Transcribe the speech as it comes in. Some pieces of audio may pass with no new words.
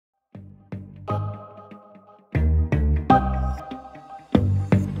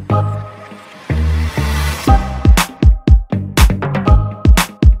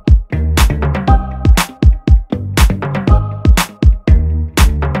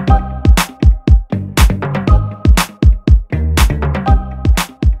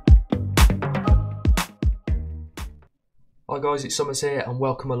guys, it's Summers here and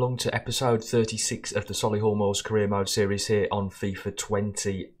welcome along to episode 36 of the Solihull Career Mode series here on FIFA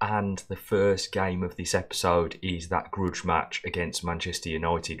 20, and the first game of this episode is that grudge match against Manchester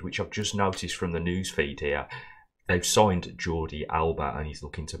United, which I've just noticed from the news feed here. They've signed Jordi Alba and he's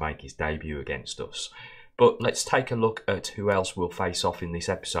looking to make his debut against us. But let's take a look at who else we'll face off in this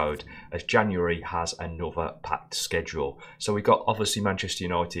episode, as January has another packed schedule. So we've got obviously Manchester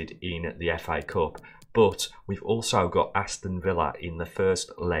United in the FA Cup, but we've also got Aston Villa in the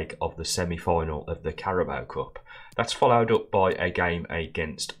first leg of the semi-final of the Carabao Cup. That's followed up by a game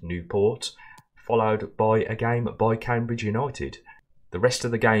against Newport, followed by a game by Cambridge United. The rest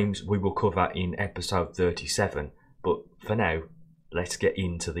of the games we will cover in episode 37, but for now, let's get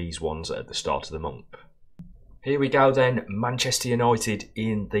into these ones at the start of the month. Here we go then, Manchester United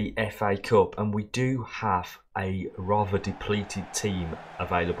in the FA Cup, and we do have a rather depleted team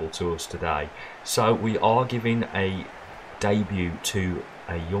available to us today. So we are giving a debut to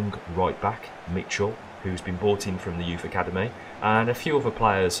a young right back, Mitchell, who's been brought in from the youth academy, and a few other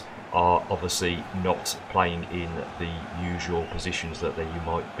players are obviously not playing in the usual positions that you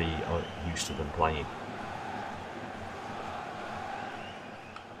might be used to them playing.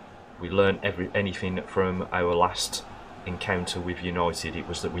 We learned anything from our last encounter with United. It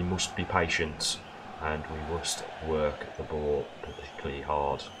was that we must be patient and we must work the ball particularly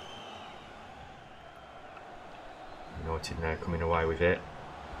hard. United now coming away with it.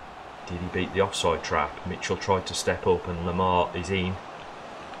 Did he beat the offside trap? Mitchell tried to step up and Lamar is in.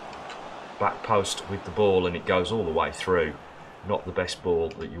 Back post with the ball and it goes all the way through. Not the best ball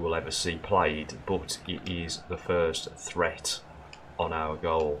that you will ever see played, but it is the first threat on our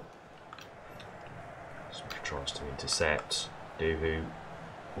goal. Smith tries to intercept. Duvu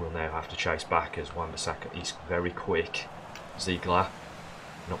will now have to chase back as Wan-Bissaka is very quick. Ziegler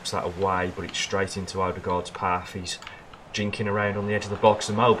knocks that away, but it's straight into Odegaard's path. He's jinking around on the edge of the box,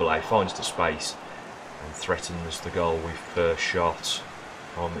 and Mobile finds the space and threatens the goal with first shot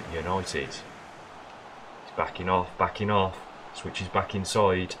from United. He's backing off, switches back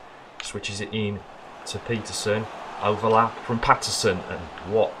inside, switches it in to Peterson. Overlap from Patterson, and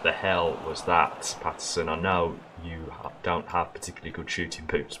what the hell was that, Patterson? I know you don't have particularly good shooting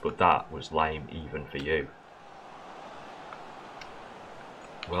boots, but that was lame even for you.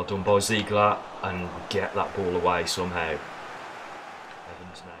 Well done by Ziegler, and get that ball away somehow.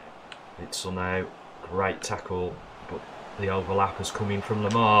 Evans now. Witzel now, great tackle, but the overlap has come in from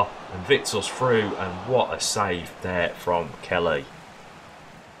Lamar, and Witzel's through, and what a save there from Kelly.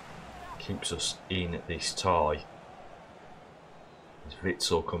 Keeps us in this tie.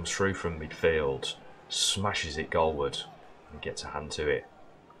 Witzel comes through from midfield, smashes it goalward and gets a hand to it.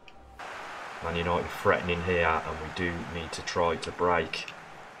 Man United threatening here, and we do need to try to break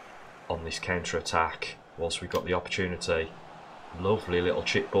on this counter-attack whilst we've got the opportunity. Lovely little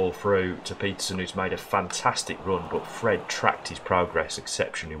chip ball through to Peterson, who's made a fantastic run, but Fred tracked his progress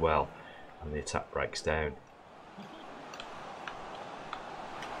exceptionally well and the attack breaks down.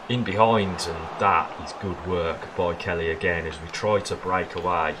 In behind, and that is good work by Kelly again as we try to break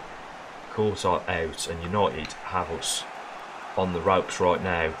away. Caught out, and United have us on the ropes right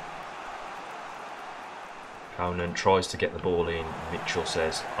now. Conan tries to get the ball in. Mitchell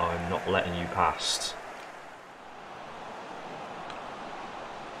says, "I'm not letting you past."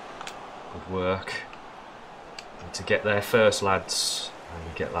 Good work. Need to get there first, lads, and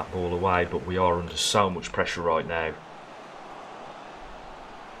we get that ball away, but we are under so much pressure right now.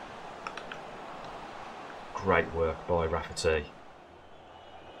 Great work by Rafferty.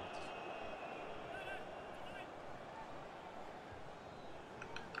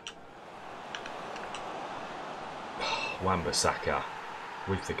 Wan-Bissaka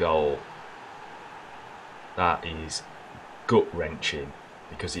with the goal. That is gut-wrenching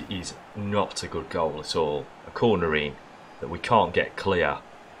because it is not a good goal at all. A corner in that we can't get clear.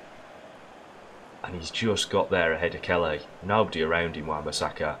 And he's just got there ahead of Kelly. Nobody around him,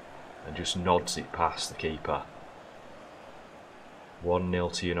 Wan-Bissaka. And just nods it past the keeper.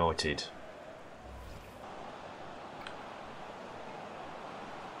 1-0 to United.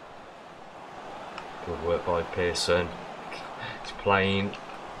 Good work by Pearson. He's playing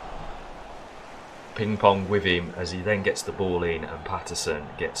ping pong with him as he then gets the ball in and Patterson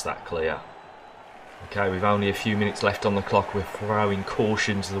gets that clear. Okay, we've only a few minutes left on the clock. We're throwing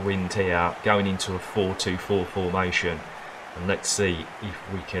caution to the wind here, going into a 4-2-4 formation. And let's see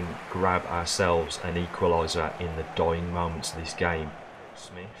if we can grab ourselves an equaliser in the dying moments of this game.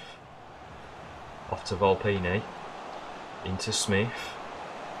 Smith. Off to Volpini. Into Smith.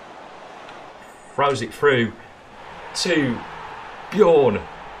 Throws it through to Bjorn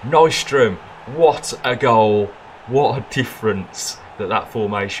Nystrom. What a goal. What a difference that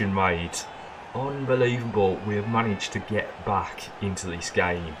formation made. Unbelievable. We have managed to get back into this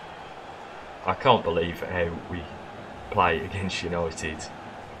game. I can't believe how we play against United.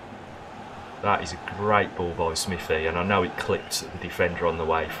 That is a great ball by Smithy, and I know it clipped the defender on the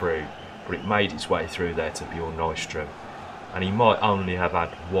way through, but it made its way through there to Bjorn Nystrom. And he might only have had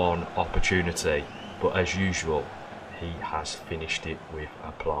one opportunity, but as usual, he has finished it with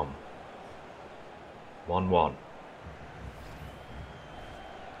aplomb. 1-1.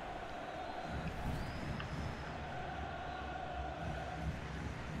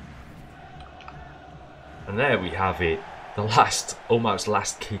 And there we have it. The almost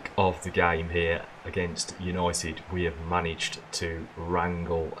last kick of the game here against United. We have managed to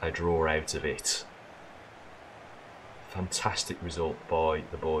wrangle a draw out of it. Fantastic result by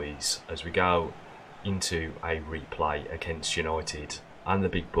the boys as we go into a replay against United and the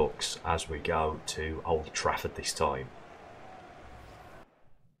big bucks as we go to Old Trafford this time.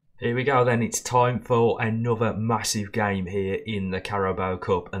 Here we go then, it's time for another massive game here in the Carabao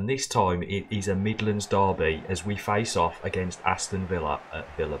Cup, and this time it is a Midlands derby as we face off against Aston Villa at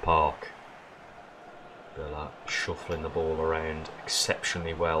Villa Park. Villa shuffling the ball around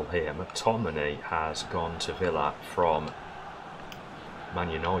exceptionally well here. McTominay has gone to Villa from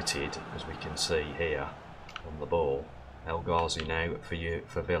Man United, as we can see here on the ball. El Ghazi now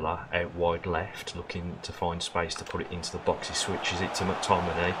for Villa, out wide left, looking to find space to put it into the box. He switches it to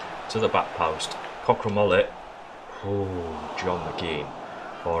McTominay, to the back post. Cochrane Mullet. Oh, John McGinn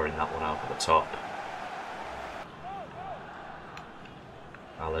firing that one over the top.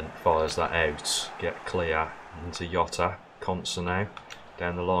 Allen fires that out, get clear into Jota. Conser now,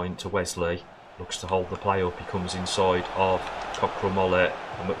 down the line to Wesley. Looks to hold the play up, he comes inside of Cochrane Mullet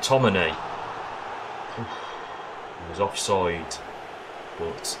and McTominay. He was offside,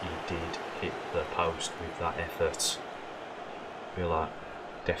 but he did hit the post with that effort. Villa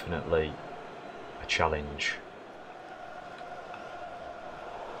definitely a challenge.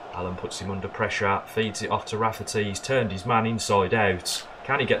 Allen puts him under pressure, feeds it off to Rafferty. He's turned his man inside out.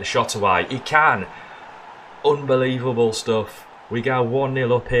 Can he get the shot away? He can! Unbelievable stuff. We go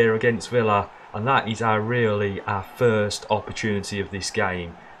 1-0 up here against Villa, and that is our first opportunity of this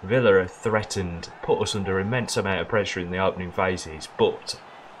game. Villa are threatened, put us under immense amount of pressure in the opening phases, but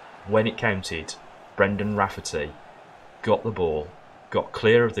when it counted, Brendan Rafferty got the ball, got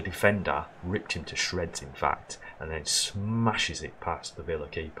clear of the defender, ripped him to shreds in fact, and then smashes it past the Villa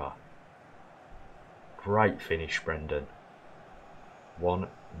keeper. Great finish, Brendan. 1-0.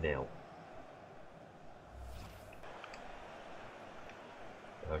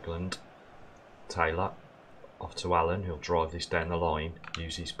 Berglund, Taylor. Off to Allen, who'll drive this down the line,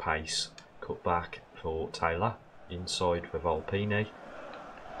 use his pace, cut back for Taylor, inside for Volpini,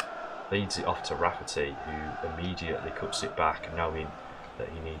 feeds it off to Rafferty, who immediately cuts it back, knowing that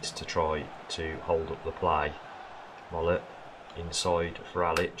he needs to try to hold up the play. Mullet, inside for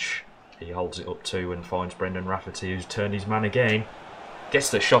Alic, he holds it up too and finds Brendan Rafferty, who's turned his man again,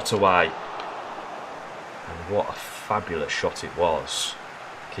 gets the shot away, and what a fabulous shot it was.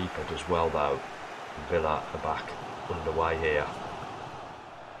 Keeper does well though. Villa are back underway here.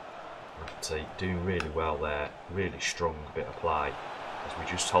 Rafferty doing really well there, really strong bit of play as we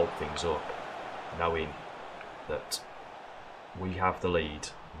just hold things up, knowing that we have the lead.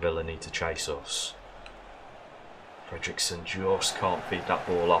 Villa need to chase us. Fredrickson just can't feed that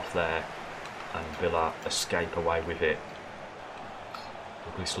ball off there, and Villa escape away with it.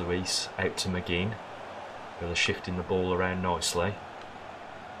 Douglas Luiz out to McGinn. Villa shifting the ball around nicely.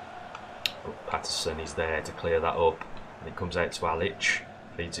 But Patterson is there to clear that up, and it comes out to Alic,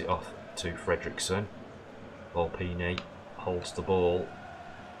 feeds it off to Fredrickson. Volpini holds the ball,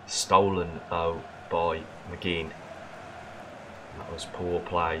 stolen though by McGinn. That was poor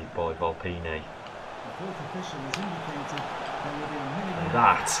play by Volpini. And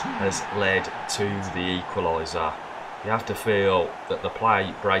that has led to the equaliser. You have to feel that the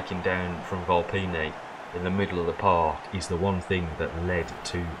play breaking down from Volpini in the middle of the park is the one thing that led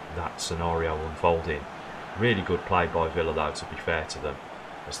to that scenario unfolding. Really good play by Villa though, to be fair to them,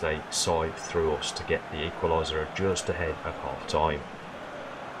 as they scythe through us to get the equaliser just ahead of half time.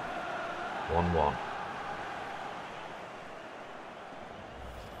 1-1.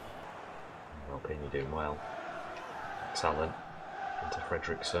 Volpini doing well. Allen into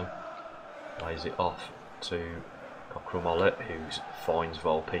Fredrickson, lays it off to Cochrane Mullet, who finds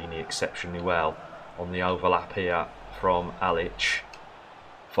Volpini exceptionally well on the overlap here from Alic.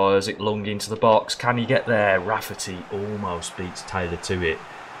 Fires it long into the box. Can he get there? Rafferty almost beats Taylor to it,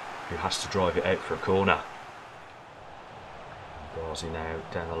 who has to drive it out for a corner. Barzi now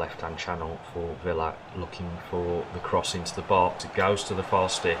down the left-hand channel for Villa, looking for the cross into the box. It goes to the far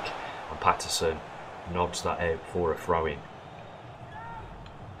stick, and Patterson nods that out for a throw-in.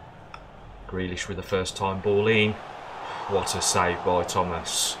 Grealish with the first-time ball in. What a save by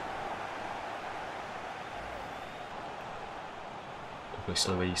Thomas. Douglas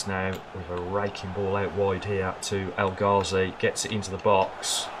Luiz now with a raking ball out wide here to El Ghazi. Gets it into the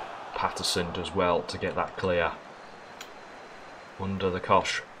box. Patterson does well to get that clear. Under the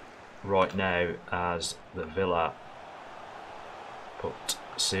cosh right now as the Villa put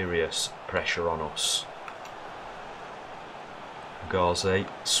serious pressure on us. Ghazi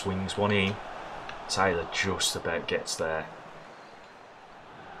swings one in. Taylor just about gets there.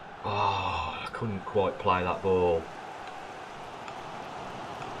 Oh, I couldn't quite play that ball.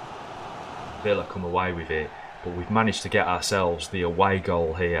 Villa come away with it, but we've managed to get ourselves the away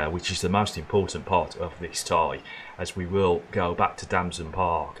goal here, which is the most important part of this tie, as we will go back to Damson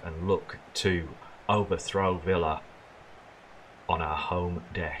Park and look to overthrow Villa on our home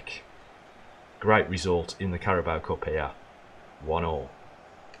deck. Great result in the Carabao Cup here, 1-1.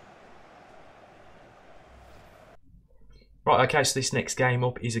 Right, okay, so this next game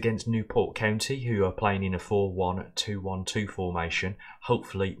up is against Newport County, who are playing in a 4-1-2-1-2 formation.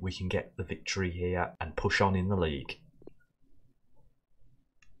 Hopefully we can get the victory here and push on in the league.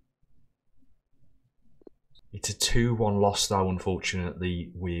 It's a 2-1 loss though,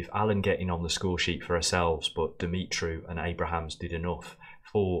 unfortunately, with Alan getting on the score sheet for ourselves, but Dimitru and Abrahams did enough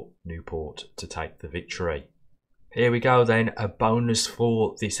for Newport to take the victory. Here we go then, a bonus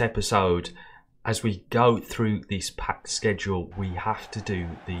for this episode. As we go through this packed schedule, we have to do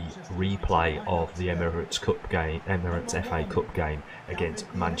the replay of the Emirates FA Cup game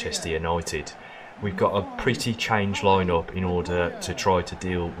against Manchester United. We've got a pretty changed lineup in order to try to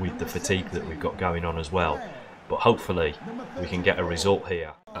deal with the fatigue that we've got going on as well. But hopefully we can get a result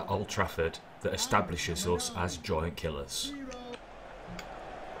here at Old Trafford that establishes us as giant killers.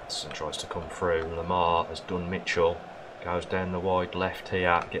 Patterson tries to come through. Lamar has done Mitchell. Goes down the wide left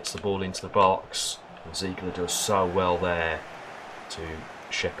here, gets the ball into the box, and Ziegler does so well there to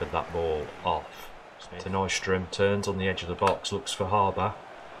shepherd that ball off. To Nystrom, turns on the edge of the box, looks for Harbour,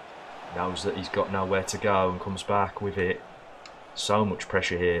 knows that he's got nowhere to go and comes back with it. So much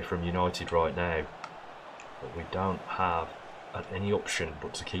pressure here from United right now, but we don't have any option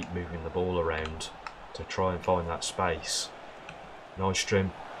but to keep moving the ball around to try and find that space. Nystrom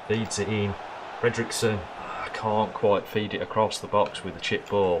feeds it in, Fredrickson can't quite feed it across the box with the chip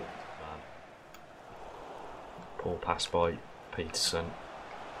ball. Poor pass by Peterson.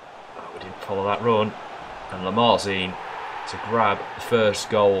 Oh, we didn't follow that run. And Lamar's in to grab the first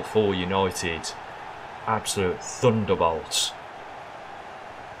goal for United. Absolute thunderbolts.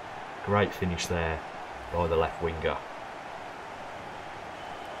 Great finish there by the left winger.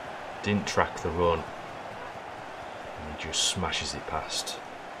 Didn't track the run. And he just smashes it past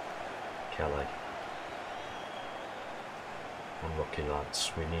Kelly. Unlucky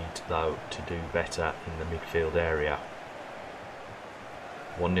lads. We need though to do better in the midfield area.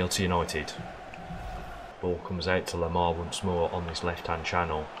 1-0 to United. Ball comes out to Lamar once more on this left hand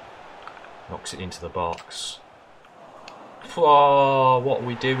channel. Knocks it into the box. Oh, what are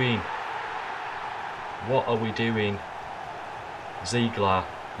we doing? What are we doing? Ziegler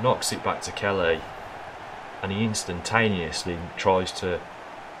knocks it back to Kelly, and he instantaneously tries to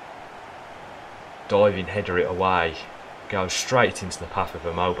diving header it away. Goes straight into the path of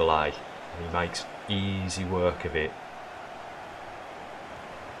Immobile, and he makes easy work of it.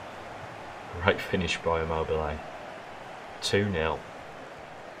 Great finish by Immobile. 2-0.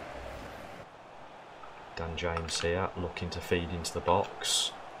 Dan James here looking to feed into the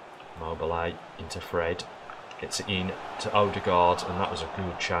box. Immobile into Fred. Gets it in to Odegaard, and that was a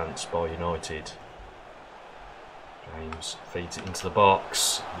good chance by United. James feeds it into the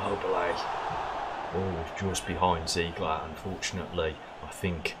box. Immobile. Oh, just behind Ziegler. Unfortunately, I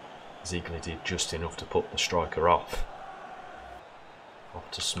think Ziegler did just enough to put the striker off. Off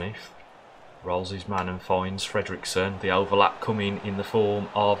to Smith. Rolls his man and finds Fredrickson. The overlap coming in the form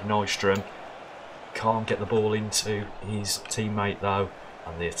of Nystrom. Can't get the ball into his teammate though,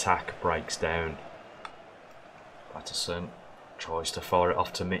 and the attack breaks down. Patterson tries to fire it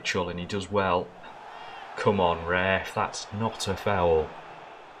off to Mitchell, and he does well. Come on, ref, that's not a foul.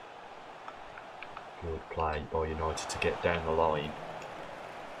 Good play by United to get down the line.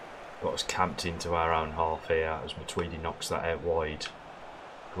 Got us camped into our own half here as Matuidi knocks that out wide.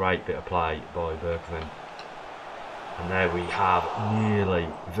 Great bit of play by Bergman. And there we have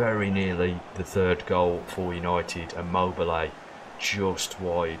very nearly the third goal for United, and Immobile just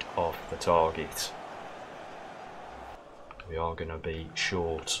wide off the target. we are going to be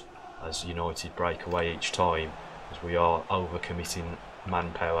short as United break away each time, as we are overcommitting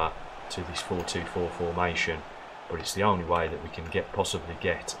manpower to this 4-2-4 formation. But it's the only way that we can possibly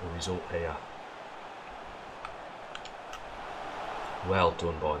get a result here. Well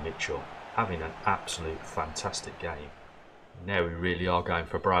done by Mitchell, having an absolute fantastic game. Now we really are going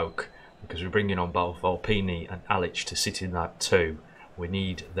for broke, because we're bringing on both Alpini and Alic to sit in that 2. We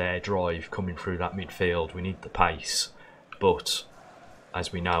need their drive coming through that midfield, we need the pace. But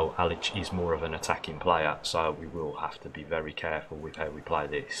as we know, Alic is more of an attacking player, so we will have to be very careful with how we play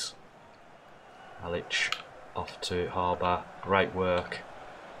this. Alic off to Harbour, great work.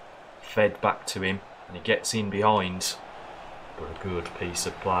 Fed back to him, and he gets in behind. But a good piece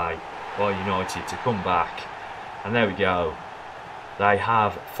of play by United to come back. And there we go. They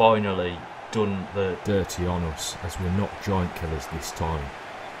have finally done the dirty on us, as we're not giant killers this time.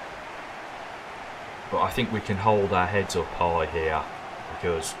 But I think we can hold our heads up high here,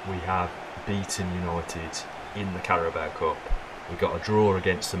 because we have beaten United in the Carabao Cup. We got a draw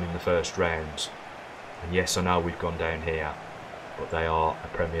against them in the first round. And yes, I know we've gone down here, but they are a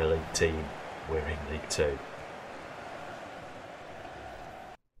Premier League team. We're in League 2.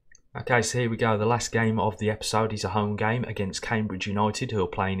 Okay, so here we go. The last game of the episode is a home game against Cambridge United, who are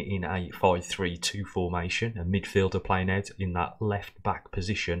playing in a 5-3-2 formation. A midfielder playing out in that left back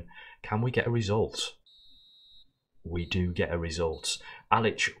position. Can we get a result? We do get a result.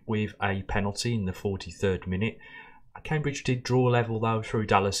 Alic with a penalty in the 43rd minute. Cambridge did draw level though through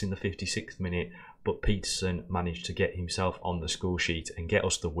Dallas in the 56th minute, but Peterson managed to get himself on the score sheet and get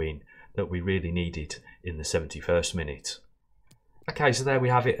us the win that we really needed in the 71st minute. Okay, so there we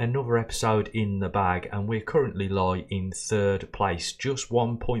have it, another episode in the bag, and we currently lie in 3rd place, just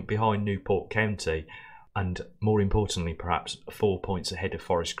 1 point behind Newport County, and more importantly perhaps 4 points ahead of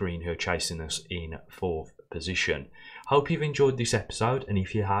Forest Green, who are chasing us in 4th position. Hope you've enjoyed this episode, and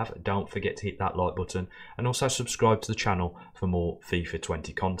if you have, don't forget to hit that like button and also subscribe to the channel for more FIFA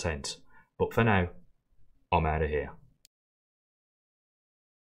 20 content. But for now, I'm out of here.